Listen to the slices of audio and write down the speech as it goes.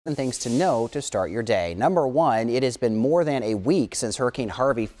Things to know to start your day. Number one, it has been more than a week since Hurricane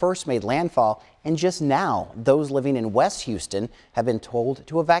Harvey first made landfall, and just now those living in West Houston have been told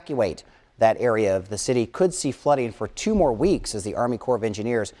to evacuate. That area of the city could see flooding for 2 more weeks as the Army Corps of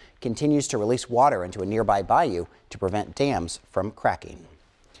Engineers continues to release water into a nearby bayou to prevent dams from cracking.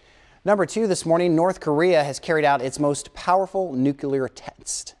 Number two, this morning, North Korea has carried out its most powerful nuclear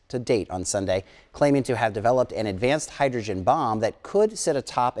test to date on Sunday, claiming to have developed an advanced hydrogen bomb that could sit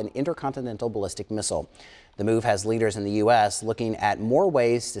atop an intercontinental ballistic missile. The move has leaders in the U.S. looking at more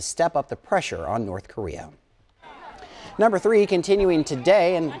ways to step up the pressure on North Korea. Number three, continuing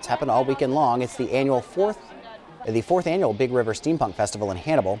today, and it's happened all weekend long, it's the fourth annual Big River Steampunk Festival in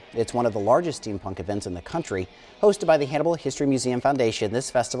Hannibal. It's one of the largest steampunk events in the country. Hosted by the Hannibal History Museum Foundation, this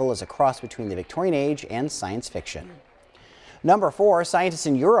festival is a cross between the Victorian age and science fiction. Number four, scientists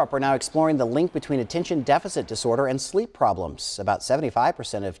in Europe are now exploring the link between attention deficit disorder and sleep problems. About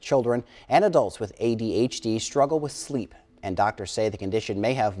 75% of children and adults with ADHD struggle with sleep, and doctors say the condition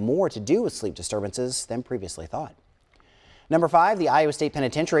may have more to do with sleep disturbances than previously thought. Number five, the Iowa State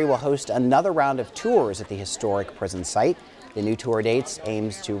Penitentiary will host another round of tours at the historic prison site. The new tour dates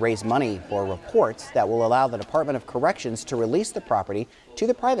aims to raise money for reports that will allow the Department of Corrections to release the property to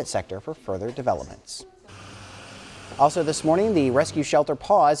the private sector for further developments. Also this morning, the rescue shelter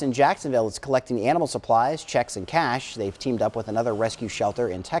Paws in Jacksonville is collecting animal supplies, checks, and cash. They've teamed up with another rescue shelter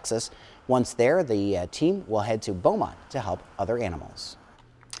in Texas. Once there, the team will head to Beaumont to help other animals.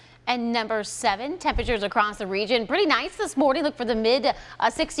 And number 7, temperatures across the region pretty nice this morning. Look for the mid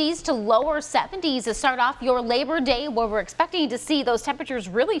 60s to lower 70s to start off your Labor Day, where we're expecting to see those temperatures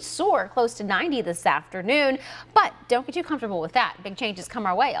really soar close to 90 this afternoon. But don't get too comfortable with that. Big changes come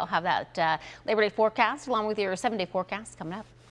our way. I'll have that Labor Day forecast along with your 7-day forecast coming up.